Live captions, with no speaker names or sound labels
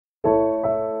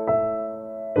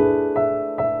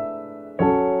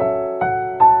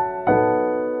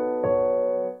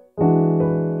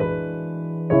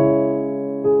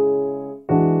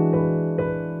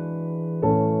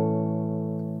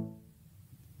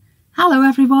Hello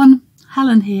everyone,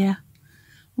 Helen here.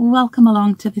 Welcome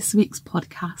along to this week's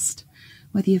podcast.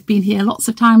 Whether you've been here lots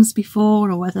of times before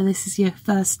or whether this is your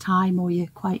first time or you're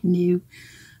quite new,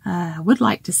 I would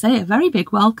like to say a very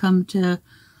big welcome to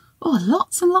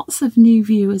lots and lots of new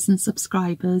viewers and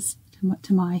subscribers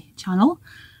to my channel.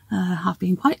 I've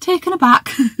been quite taken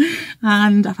aback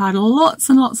and I've had lots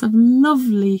and lots of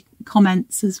lovely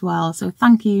comments as well. So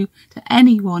thank you to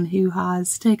anyone who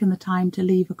has taken the time to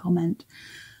leave a comment.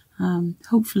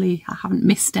 Hopefully I haven't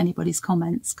missed anybody's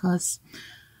comments, because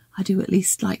I do at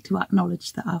least like to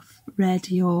acknowledge that I've read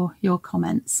your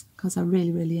comments, because I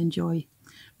really enjoy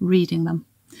reading them.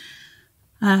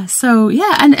 So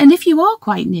yeah, and if you are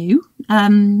quite new,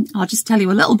 I'll just tell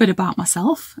you a little bit about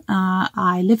myself.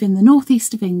 I live in the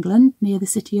northeast of England, near the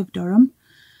city of Durham,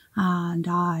 and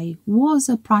I was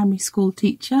a primary school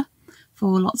teacher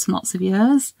for lots and lots of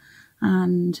years,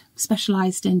 and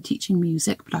specialised in teaching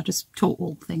music, but I just taught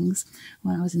all things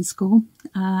when I was in school.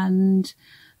 And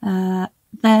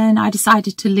then I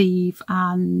decided to leave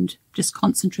and just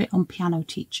concentrate on piano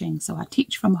teaching. So I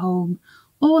teach from home,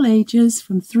 all ages,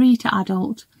 from 3 to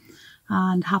adult,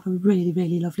 and have a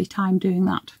really lovely time doing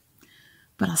that.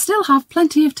 But I still have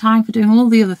plenty of time for doing all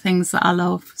the other things that I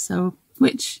love, so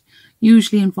which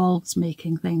usually involves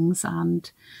making things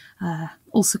and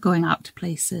also going out to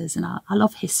places. And I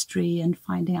love history and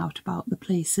finding out about the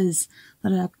places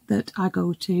that I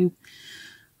go to.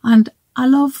 And I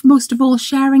love most of all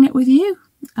sharing it with you.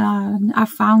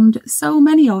 I've found so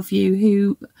many of you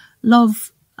who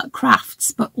love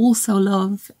crafts but also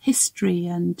love history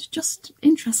and just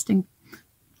interesting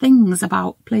things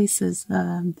about places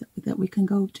that we can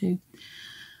go to.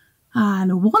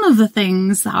 And one of the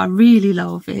things that I really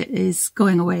love is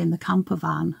going away in the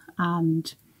campervan.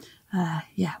 And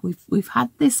yeah, we've had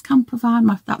this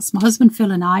campervan, that's my husband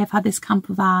Phil and I have had this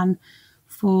campervan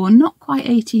for not quite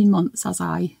 18 months as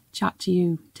I chat to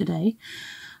you today.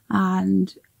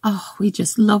 And we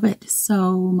just love it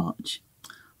so much.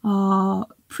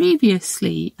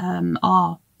 Previously,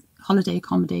 our holiday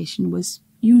accommodation was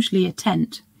usually a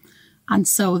tent. And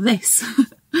so this,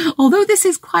 although this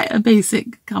is quite a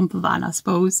basic campervan, I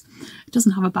suppose, it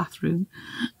doesn't have a bathroom,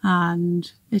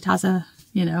 and it has a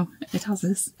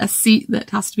seat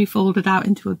that has to be folded out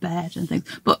into a bed and things.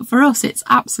 But for us, it's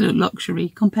absolute luxury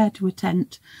compared to a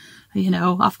tent. You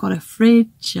know, I've got a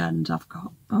fridge and I've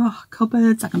got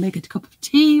cupboards. I can make a cup of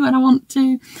tea when I want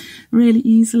to really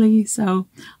easily. So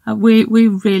we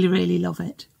really love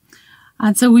it.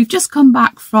 And so we've just come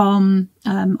back from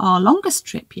our longest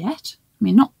trip yet. I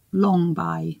mean, not long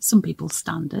by some people's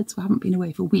standards. We haven't been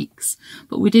away for weeks,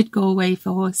 but we did go away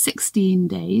for 16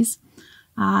 days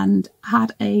and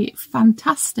had a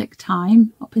fantastic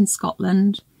time up in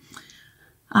Scotland.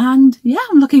 And yeah,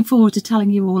 I'm looking forward to telling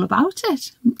you all about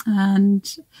it.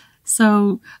 And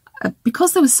so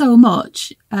because there was so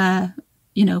much,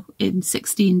 in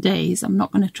 16 days, I'm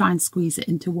not going to try and squeeze it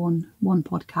into one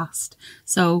podcast.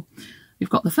 So we've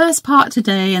got the first part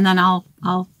today, and then I'll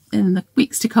in the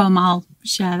weeks to come, I'll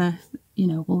share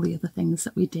all the other things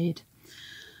that we did.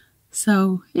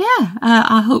 So yeah,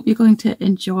 I hope you're going to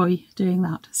enjoy doing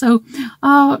that. So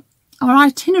our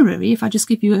itinerary, if I just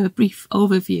give you a brief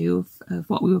overview of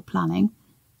what we were planning.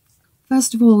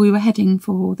 First of all, we were heading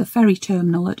for the ferry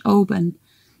terminal at Oban,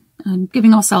 and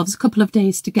giving ourselves a couple of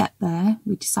days to get there.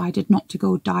 We decided not to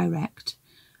go direct,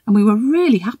 and we were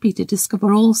really happy to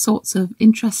discover all sorts of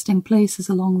interesting places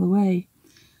along the way.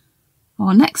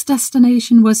 Our next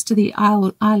destination was to the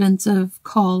islands of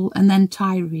Keel and then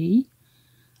Tiree,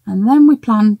 and then we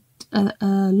planned a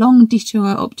long detour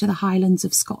up to the Highlands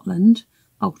of Scotland.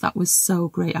 Oh, that was so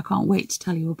great. I can't wait to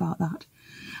tell you about that.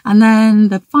 And then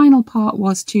the final part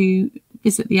was to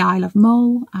visit the Isle of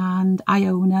Mull and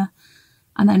Iona,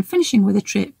 and then finishing with a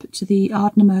trip to the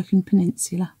Ardnamurchan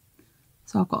Peninsula.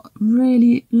 So I've got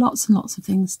really lots and lots of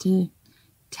things to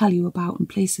tell you about and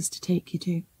places to take you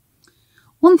to.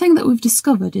 One thing that we've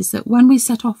discovered is that when we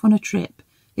set off on a trip,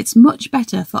 it's much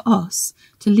better for us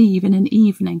to leave in an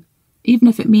evening, even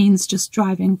if it means just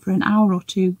driving for an hour or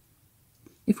two.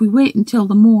 If we wait until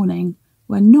the morning,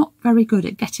 we're not very good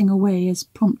at getting away as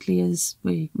promptly as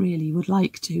we really would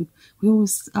like to. We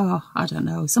always, I don't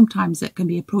know, sometimes it can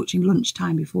be approaching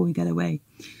lunchtime before we get away.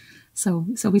 So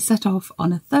we set off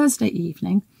on a Thursday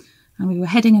evening, and we were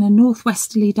heading in a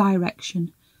northwesterly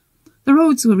direction. The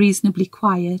roads were reasonably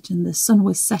quiet and the sun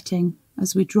was setting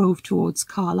as we drove towards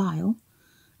Carlisle,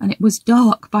 and it was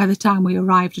dark by the time we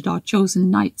arrived at our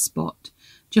chosen night spot,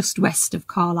 just west of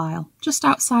Carlisle, just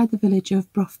outside the village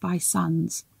of Brough by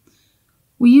Sands.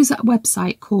 We use a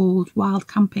website called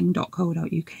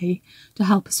wildcamping.co.uk to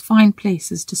help us find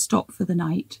places to stop for the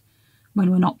night, when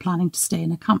we're not planning to stay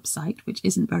in a campsite, which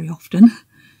isn't very often.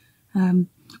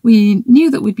 We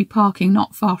knew that we'd be parking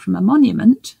not far from a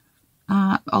monument,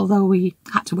 although we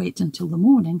had to wait until the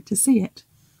morning to see it.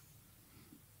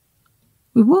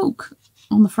 We woke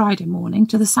on the Friday morning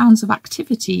to the sounds of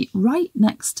activity right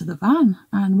next to the van,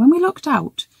 and when we looked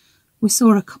out, we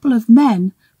saw a couple of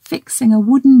men fixing a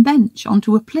wooden bench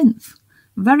onto a plinth,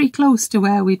 very close to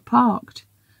where we'd parked,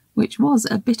 which was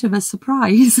a bit of a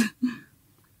surprise.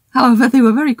 However, they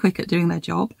were very quick at doing their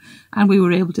job, and we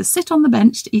were able to sit on the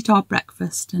bench to eat our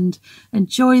breakfast and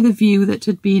enjoy the view that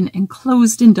had been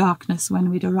enclosed in darkness when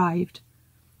we'd arrived.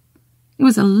 It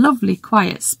was a lovely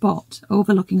quiet spot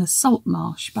overlooking a salt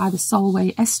marsh by the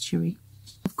Solway estuary.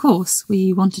 Of course,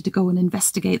 we wanted to go and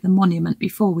investigate the monument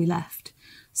before we left,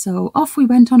 so off we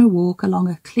went on a walk along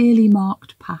a clearly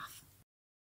marked path.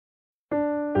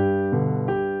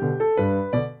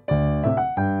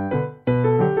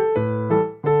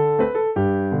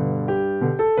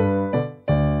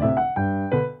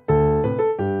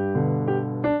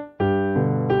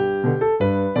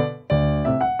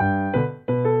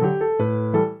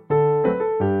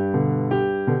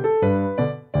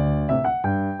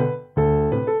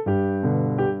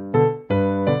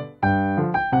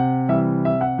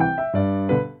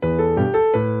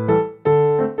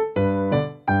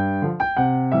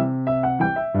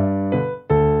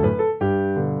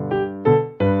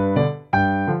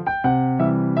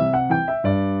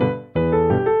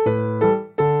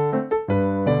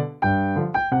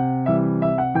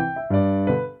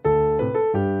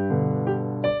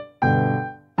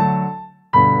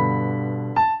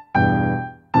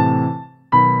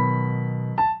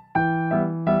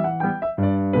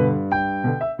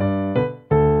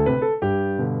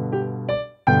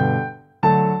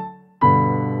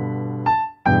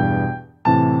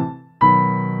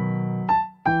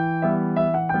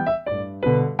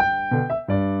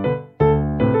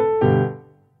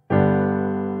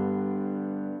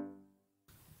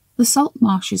 The salt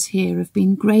marshes here have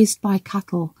been grazed by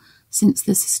cattle since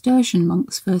the Cistercian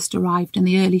monks first arrived in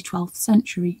the early 12th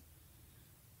century.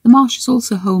 The marsh is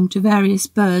also home to various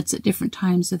birds at different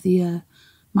times of the year,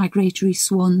 migratory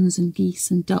swans and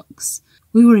geese and ducks.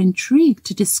 We were intrigued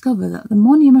to discover that the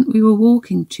monument we were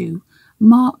walking to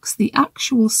marks the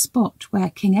actual spot where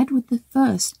King Edward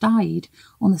I died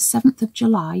on the 7th of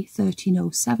July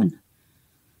 1307.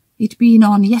 He'd been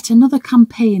on yet another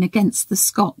campaign against the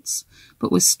Scots,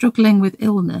 but was struggling with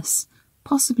illness,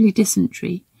 possibly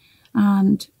dysentery,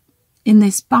 and in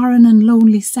this barren and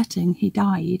lonely setting he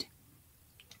died.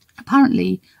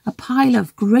 Apparently, a pile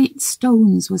of great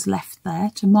stones was left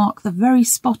there to mark the very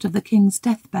spot of the king's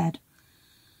deathbed.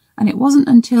 And it wasn't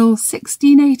until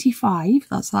 1685,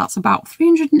 that's about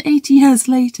 380 years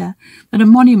later, that a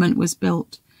monument was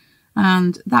built,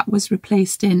 and that was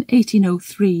replaced in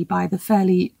 1803 by the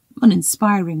fairly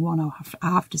uninspiring one, I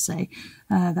have to say,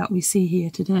 that we see here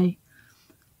today.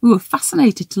 We were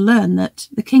fascinated to learn that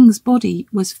the king's body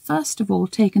was first of all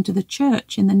taken to the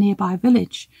church in the nearby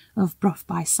village of Brough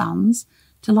by Sands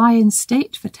to lie in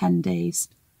state for 10 days.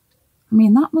 I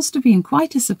mean, that must have been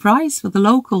quite a surprise for the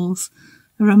locals,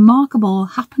 a remarkable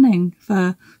happening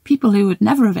for people who would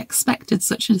never have expected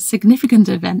such a significant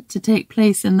event to take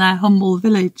place in their humble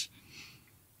village.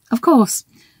 Of course,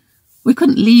 we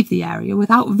couldn't leave the area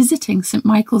without visiting St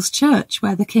Michael's Church,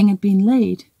 where the king had been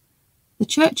laid. The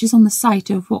church is on the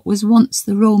site of what was once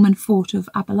the Roman fort of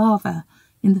Abelava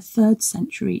in the 3rd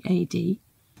century AD,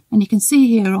 and you can see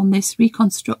here on this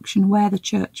reconstruction where the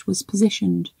church was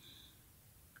positioned.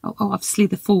 Oh, obviously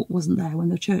the fort wasn't there when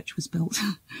the church was built.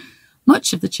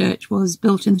 Much of the church was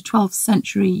built in the 12th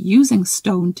century using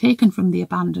stone taken from the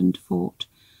abandoned fort,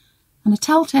 and a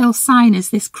telltale sign is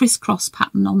this crisscross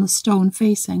pattern on the stone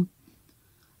facing.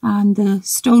 And the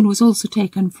stone was also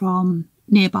taken from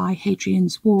nearby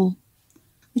Hadrian's Wall.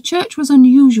 The church was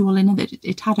unusual in that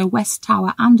it had a west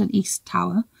tower and an east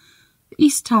tower. The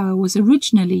east tower was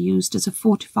originally used as a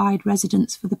fortified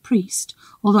residence for the priest,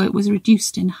 although it was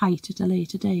reduced in height at a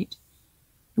later date.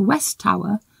 The west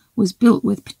tower was built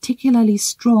with particularly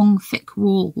strong, thick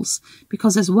walls,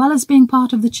 because as well as being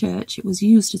part of the church, it was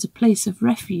used as a place of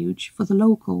refuge for the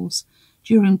locals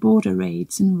during border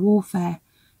raids and warfare,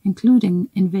 including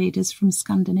invaders from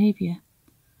Scandinavia.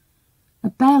 A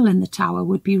bell in the tower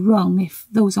would be rung if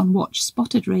those on watch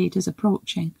spotted raiders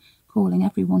approaching, calling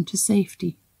everyone to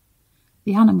safety.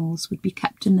 The animals would be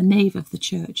kept in the nave of the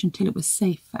church until it was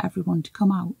safe for everyone to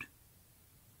come out.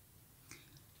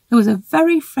 There was a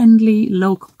very friendly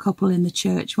local couple in the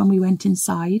church when we went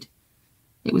inside.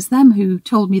 It was them who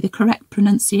told me the correct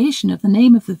pronunciation of the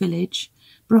name of the village,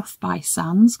 Brough by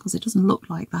Sands, because it doesn't look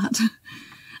like that.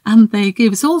 And they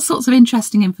gave us all sorts of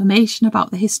interesting information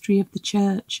about the history of the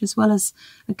church, as well as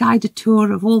a guided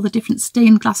tour of all the different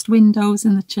stained glass windows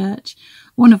in the church,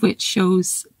 one of which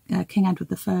shows King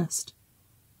Edward I.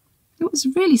 It was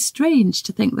really strange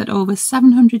to think that over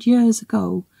 700 years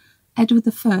ago, Edward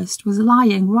I was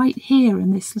lying right here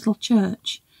in this little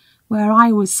church where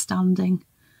I was standing,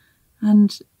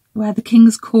 and where the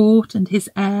King's court and his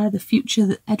heir, the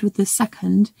future Edward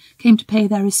II, came to pay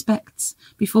their respects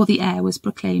before the heir was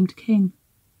proclaimed king.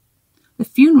 The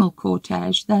funeral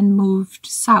cortege then moved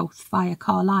south via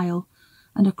Carlisle,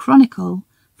 and a chronicle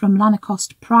from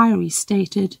Lanercost Priory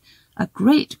stated, "A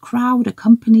great crowd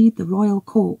accompanied the royal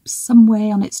corpse some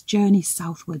way on its journey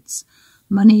southwards,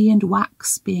 money and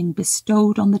wax being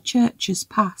bestowed on the churches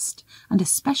past, and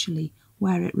especially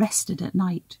where it rested at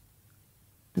night."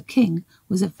 The king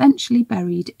was eventually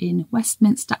buried in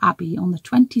Westminster Abbey on the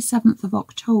 27th of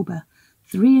October,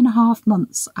 3.5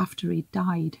 months after he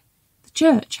died. The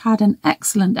church had an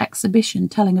excellent exhibition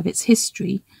telling of its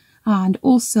history, and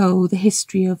also the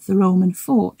history of the Roman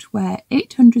fort, where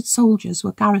 800 soldiers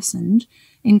were garrisoned,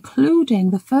 including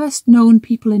the first known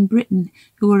people in Britain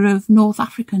who were of North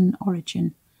African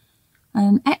origin.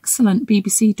 An excellent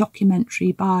BBC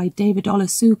documentary by David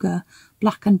Olusoga,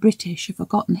 Black and British, A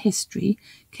Forgotten History,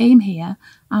 came here,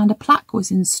 and a plaque was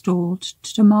installed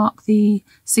to mark the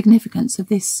significance of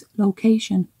this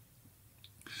location.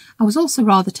 I was also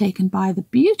rather taken by the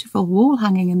beautiful wall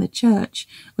hanging in the church,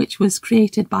 which was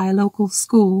created by a local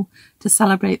school to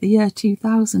celebrate the year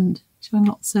 2000, showing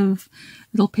lots of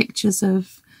little pictures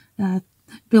of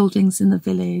buildings in the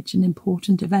village and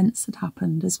important events that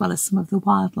happened, as well as some of the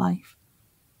wildlife.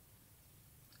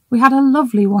 We had a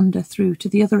lovely wander through to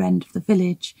the other end of the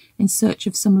village in search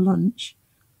of some lunch.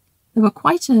 There were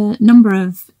quite a number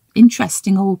of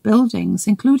interesting old buildings,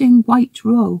 including White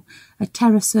Row, a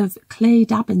terrace of clay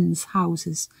dabbins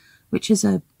houses, which is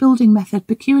a building method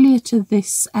peculiar to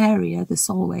this area, the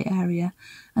Solway area,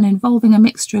 and involving a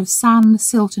mixture of sand,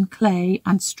 silt and clay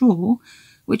and straw,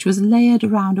 which was layered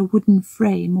around a wooden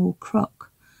frame or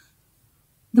crook.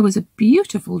 There was a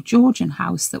beautiful Georgian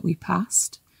house that we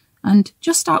passed, and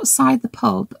just outside the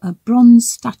pub a bronze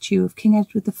statue of King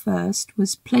Edward I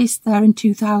was placed there in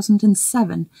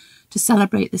 2007 to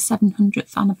celebrate the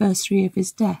 700th anniversary of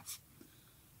his death.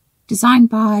 Designed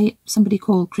by somebody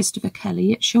called Christopher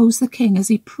Kelly, it shows the king as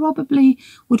he probably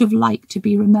would have liked to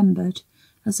be remembered,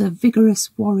 as a vigorous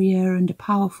warrior and a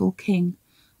powerful king,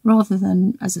 rather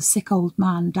than as a sick old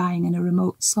man dying in a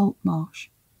remote salt marsh.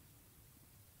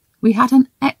 We had an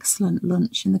excellent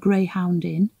lunch in the Greyhound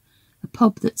Inn, a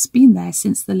pub that's been there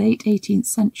since the late 18th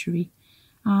century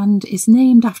and is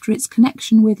named after its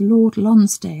connection with Lord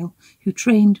Lonsdale, who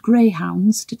trained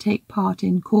greyhounds to take part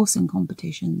in coursing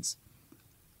competitions.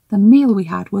 The meal we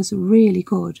had was really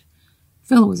good.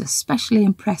 Phil was especially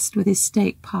impressed with his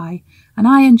steak pie, and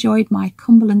I enjoyed my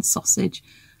Cumberland sausage,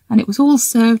 and it was all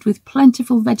served with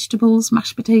plentiful vegetables,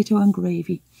 mashed potato and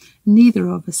gravy. Neither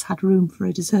of us had room for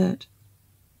a dessert.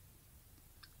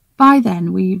 By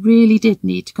then, we really did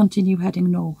need to continue heading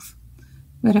north.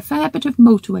 We had a fair bit of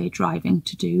motorway driving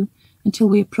to do until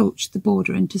we approached the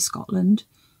border into Scotland,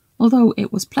 although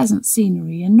it was pleasant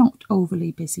scenery and not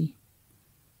overly busy.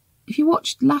 If you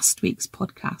watched last week's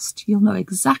podcast, you'll know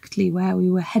exactly where we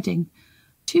were heading.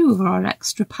 2 of our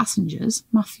extra passengers,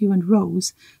 Matthew and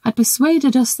Rose, had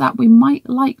persuaded us that we might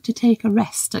like to take a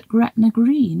rest at Gretna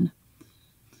Green.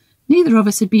 Neither of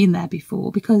us had been there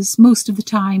before because most of the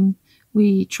time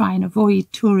we try and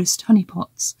avoid tourist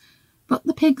honeypots, but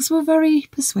the pigs were very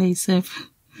persuasive.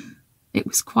 It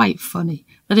was quite funny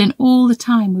that in all the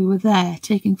time we were there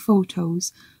taking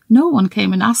photos, no one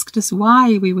came and asked us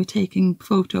why we were taking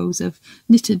photos of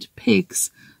knitted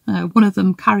pigs, one of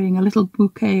them carrying a little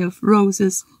bouquet of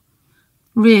roses.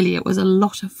 Really, it was a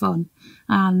lot of fun,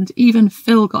 and even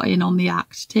Phil got in on the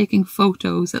act, taking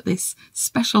photos at this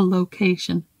special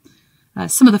location.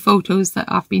 Some of the photos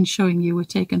that I've been showing you were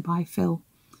taken by Phil.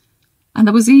 And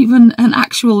there was even an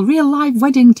actual real-life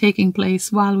wedding taking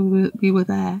place while we were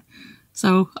there.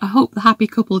 So I hope the happy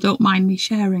couple don't mind me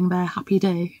sharing their happy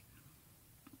day.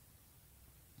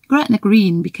 Gretna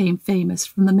Green became famous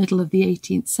from the middle of the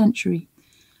 18th century,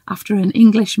 after an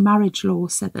English marriage law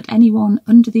said that anyone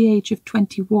under the age of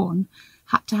 21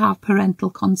 had to have parental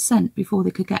consent before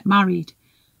they could get married.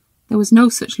 There was no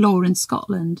such law in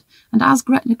Scotland, and as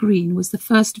Gretna Green was the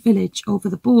first village over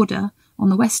the border on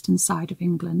the western side of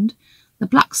England, the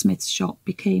blacksmith's shop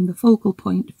became the focal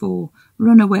point for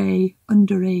runaway,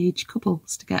 underage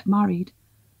couples to get married.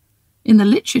 In the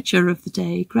literature of the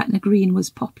day, Gretna Green was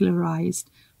popularised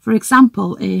For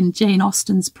example, in Jane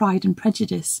Austen's Pride and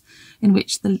Prejudice, in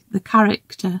which the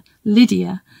character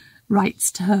Lydia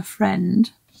writes to her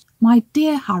friend, "My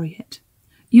dear Harriet,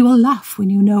 you will laugh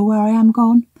when you know where I am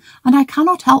gone, and I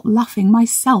cannot help laughing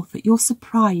myself at your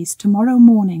surprise tomorrow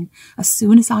morning as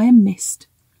soon as I am missed.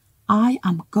 I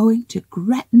am going to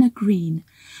Gretna Green,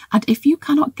 and if you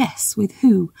cannot guess with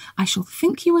who, I shall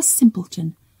think you a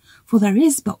simpleton, for there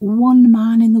is but one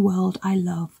man in the world I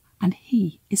love, and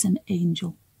he is an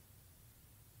angel."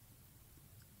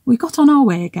 We got on our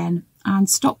way again and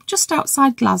stopped just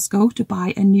outside Glasgow to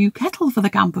buy a new kettle for the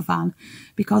campervan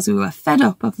because we were fed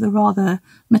up of the rather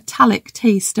metallic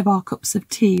taste of our cups of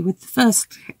tea with the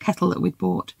first kettle that we'd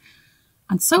bought.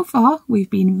 And so far we've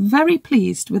been very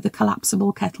pleased with the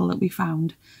collapsible kettle that we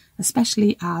found,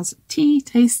 especially as tea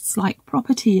tastes like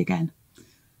proper tea again.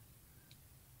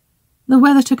 The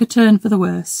weather took a turn for the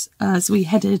worse as we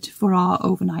headed for our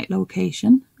overnight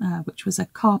location, which was a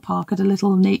car park at a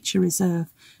little nature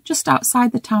reserve just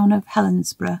outside the town of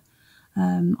Helensburgh,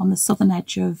 on the southern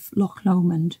edge of Loch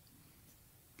Lomond.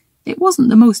 It wasn't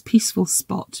the most peaceful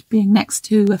spot, being next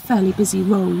to a fairly busy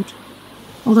road,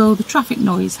 although the traffic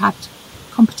noise had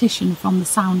competition from the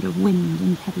sound of wind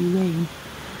and heavy rain.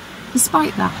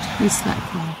 Despite that, we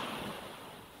slept well.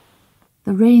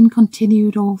 The rain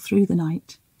continued all through the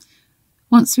night.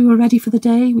 Once we were ready for the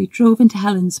day, we drove into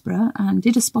Helensburgh and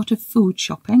did a spot of food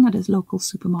shopping at a local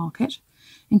supermarket,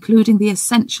 including the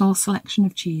essential selection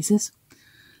of cheeses,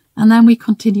 and then we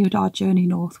continued our journey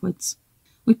northwards.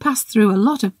 We passed through a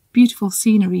lot of beautiful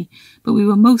scenery, but we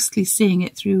were mostly seeing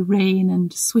it through rain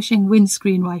and swishing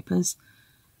windscreen wipers.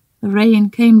 The rain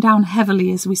came down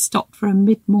heavily as we stopped for a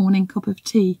mid-morning cup of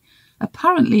tea,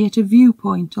 apparently at a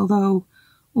viewpoint, although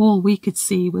all we could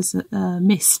see was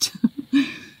mist.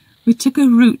 We took a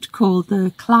route called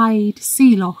the Clyde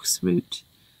Sea Lochs route,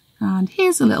 and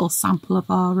here's a little sample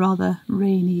of our rather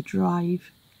rainy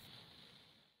drive.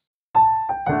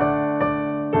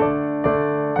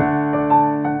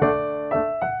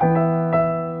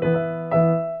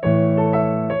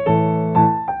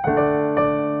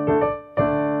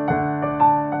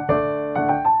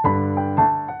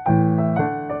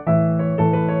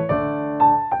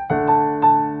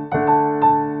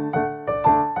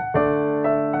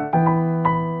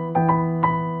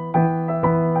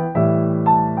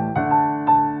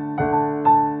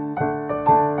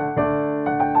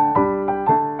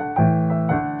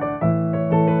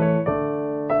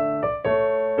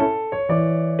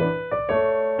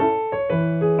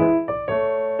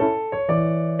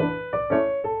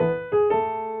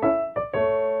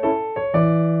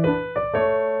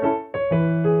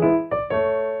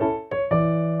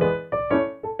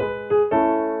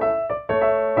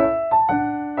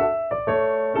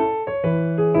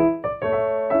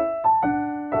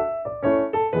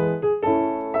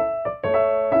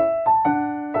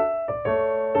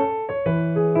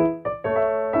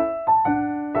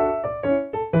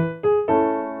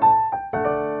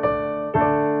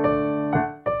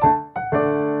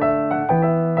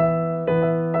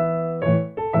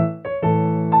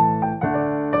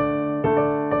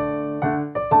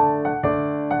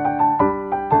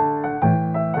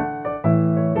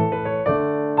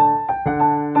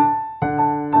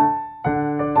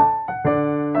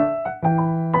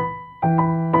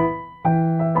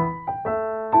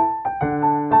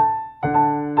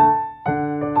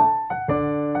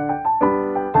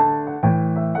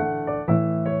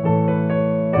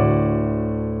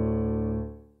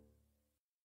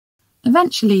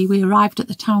 Eventually we arrived at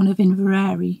the town of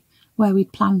Inverary, where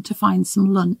we'd planned to find some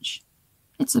lunch.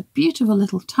 It's a beautiful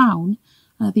little town,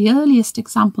 the earliest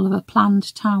example of a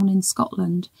planned town in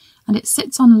Scotland, and it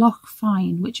sits on Loch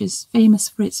Fyne, which is famous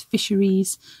for its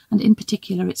fisheries and in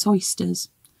particular its oysters.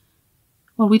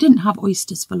 Well, we didn't have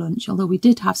oysters for lunch, although we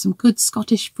did have some good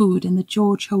Scottish food in the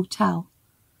George Hotel.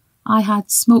 I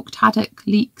had smoked haddock,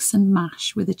 leeks and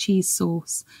mash with a cheese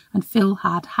sauce, and Phil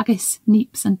had haggis,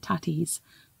 neeps and tatties,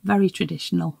 very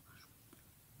traditional.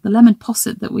 The lemon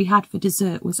posset that we had for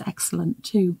dessert was excellent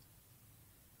too.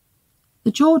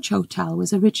 The George Hotel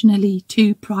was originally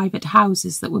 2 private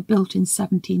houses that were built in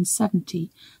 1770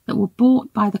 that were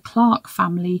bought by the Clark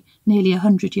family nearly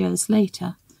 100 years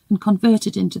later and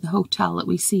converted into the hotel that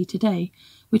we see today,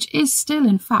 which is still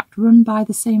in fact run by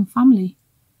the same family.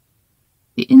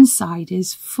 The inside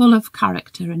is full of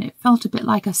character and it felt a bit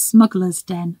like a smuggler's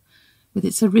den, with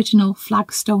its original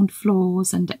flagstoned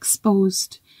floors and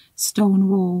exposed stone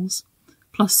walls,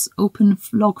 plus open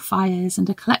log fires and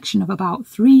a collection of about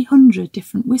 300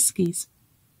 different whiskies.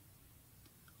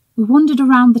 We wandered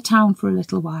around the town for a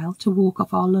little while to walk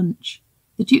off our lunch.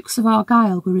 The Dukes of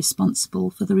Argyll were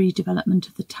responsible for the redevelopment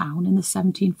of the town in the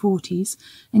 1740s,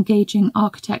 engaging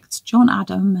architects John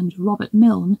Adam and Robert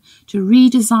Milne to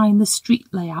redesign the street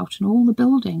layout and all the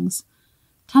buildings.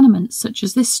 Tenements such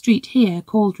as this street here,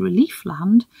 called Relief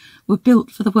Land, were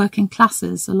built for the working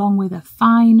classes, along with a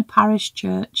fine parish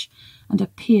church and a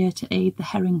pier to aid the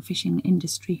herring fishing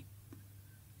industry.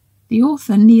 The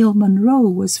author Neil Munro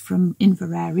was from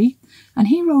Inverary, and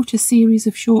he wrote a series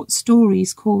of short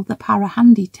stories called the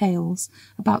Parahandy Tales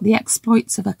about the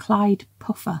exploits of a Clyde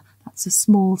puffer, that's a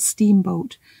small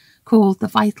steamboat, called the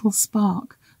Vital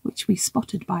Spark, which we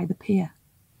spotted by the pier.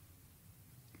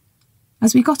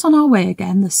 As we got on our way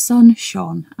again, the sun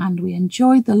shone, and we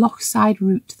enjoyed the lochside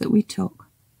route that we took.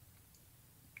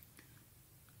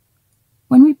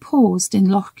 When we paused in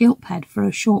Loch Gilphead for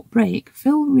a short break,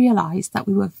 Phil realised that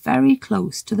we were very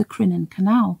close to the Crinan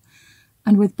Canal,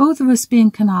 and with both of us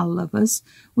being canal lovers,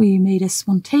 we made a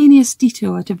spontaneous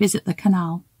detour to visit the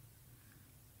canal.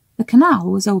 The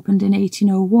canal was opened in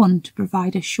 1801 to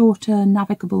provide a shorter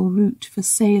navigable route for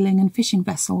sailing and fishing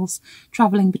vessels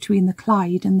travelling between the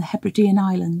Clyde and the Hebridean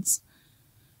Islands.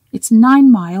 It's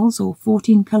 9 miles or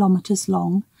 14 kilometres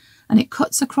long, and it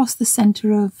cuts across the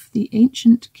centre of the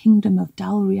ancient kingdom of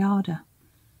Dalriada.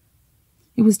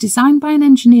 It was designed by an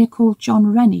engineer called John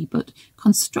Rennie, but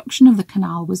construction of the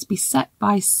canal was beset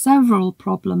by several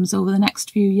problems over the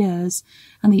next few years,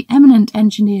 and the eminent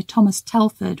engineer Thomas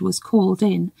Telford was called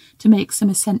in to make some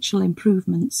essential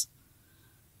improvements.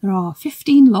 There are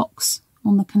 15 lochs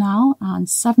on the canal and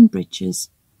 7 bridges.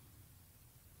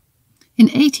 In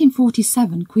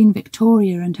 1847, Queen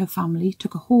Victoria and her family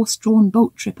took a horse-drawn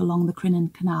boat trip along the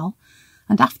Crinan Canal,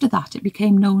 and after that it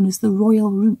became known as the Royal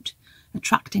Route,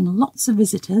 attracting lots of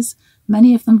visitors,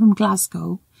 many of them from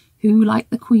Glasgow, who, like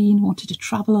the Queen, wanted to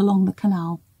travel along the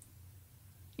canal.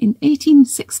 In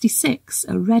 1866,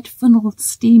 a red-funnelled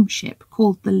steamship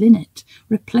called the Linnet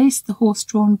replaced the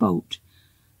horse-drawn boat,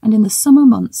 and in the summer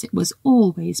months it was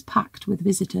always packed with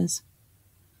visitors.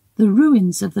 The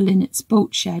ruins of the Linnet's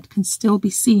boat shed can still be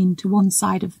seen to one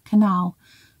side of the canal,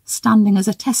 standing as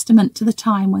a testament to the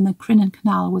time when the Crinan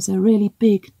Canal was a really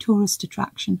big tourist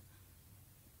attraction.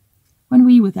 When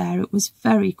we were there, it was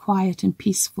very quiet and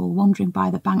peaceful, wandering by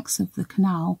the banks of the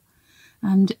canal,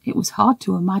 and it was hard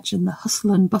to imagine the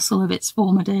hustle and bustle of its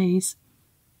former days.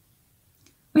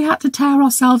 We had to tear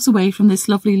ourselves away from this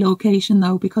lovely location,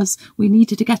 though, because we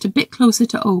needed to get a bit closer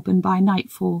to Oban by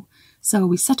nightfall, so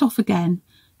we set off again,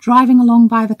 driving along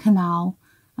by the canal,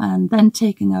 and then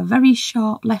taking a very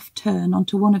sharp left turn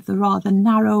onto one of the rather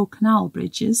narrow canal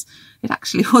bridges. It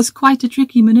actually was quite a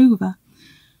tricky manoeuvre.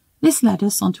 This led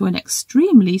us onto an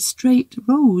extremely straight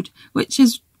road, which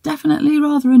is definitely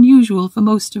rather unusual for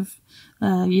most of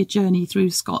your journey through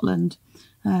Scotland,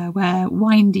 where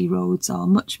windy roads are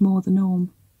much more the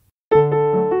norm.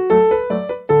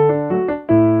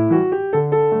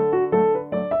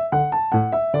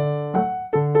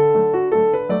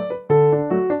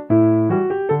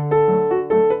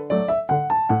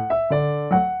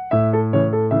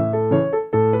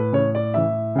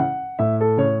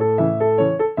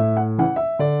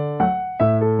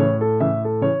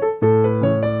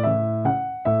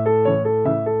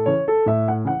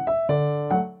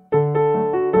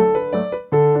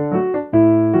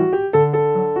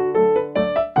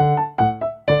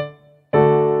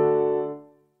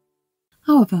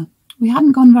 However, we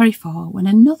hadn't gone very far when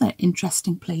another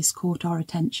interesting place caught our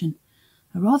attention,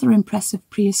 a rather impressive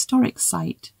prehistoric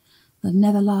site, the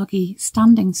Netherlagi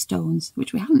Standing Stones,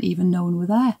 which we hadn't even known were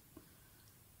there.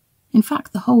 In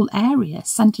fact, the whole area,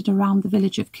 centred around the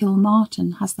village of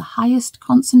Kilmartin, has the highest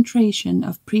concentration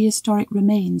of prehistoric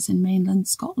remains in mainland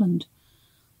Scotland.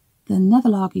 The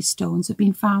Netherlagi stones have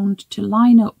been found to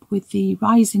line up with the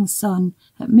rising sun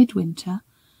at midwinter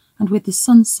and with the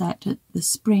sunset at the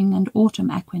spring and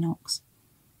autumn equinox.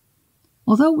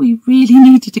 Although we really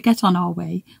needed to get on our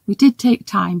way, we did take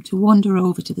time to wander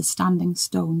over to the standing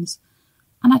stones,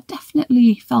 and I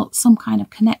definitely felt some kind of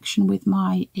connection with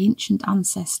my ancient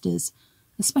ancestors,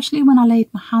 especially when I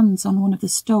laid my hands on one of the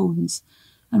stones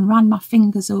and ran my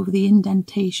fingers over the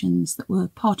indentations that were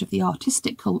part of the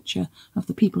artistic culture of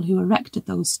the people who erected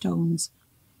those stones,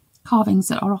 carvings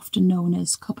that are often known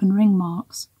as cup and ring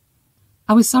marks.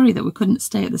 I was sorry that we couldn't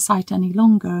stay at the site any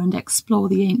longer and explore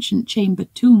the ancient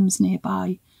chambered tombs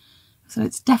nearby, so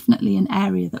it's definitely an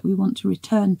area that we want to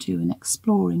return to and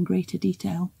explore in greater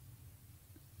detail.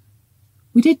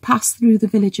 We did pass through the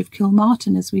village of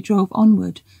Kilmartin as we drove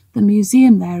onward. The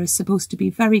museum there is supposed to be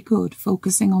very good,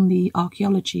 focusing on the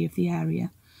archaeology of the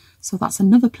area, so that's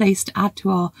another place to add to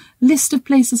our list of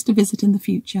places to visit in the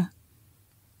future.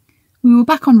 We were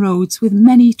back on roads with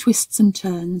many twists and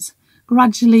turns,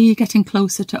 gradually getting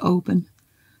closer to Oban,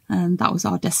 and that was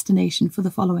our destination for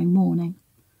the following morning.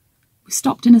 We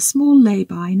stopped in a small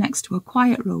lay-by next to a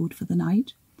quiet road for the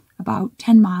night, about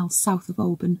 10 miles south of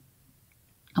Oban,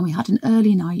 and we had an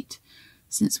early night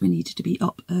since we needed to be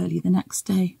up early the next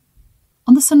day.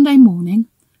 On the Sunday morning,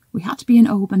 we had to be in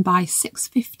Oban by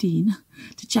 6:15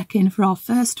 to check in for our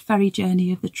first ferry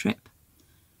journey of the trip.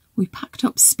 We packed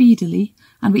up speedily,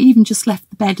 and we even just left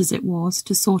the bed as it was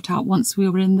to sort out once we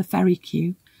were in the ferry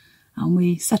queue, and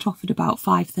we set off at about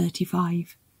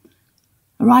 5:35.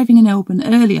 Arriving in Oban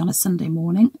early on a Sunday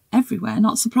morning, everywhere,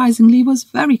 not surprisingly, was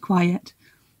very quiet.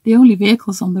 The only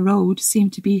vehicles on the road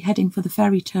seemed to be heading for the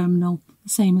ferry terminal, the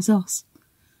same as us.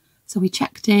 So we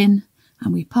checked in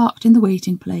and we parked in the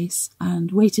waiting place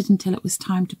and waited until it was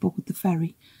time to board the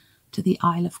ferry to the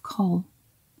Isle of Keel.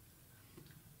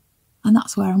 And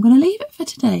that's where I'm going to leave it for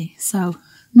today. So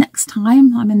next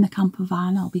time I'm in the camper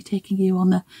van, I'll be taking you on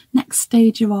the next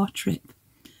stage of our trip.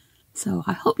 So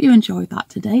I hope you enjoyed that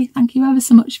today. Thank you ever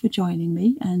so much for joining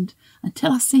me. And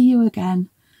until I see you again,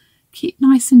 keep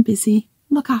nice and busy,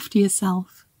 look after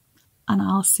yourself, and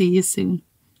I'll see you soon.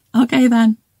 Okay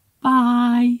then,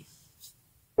 bye.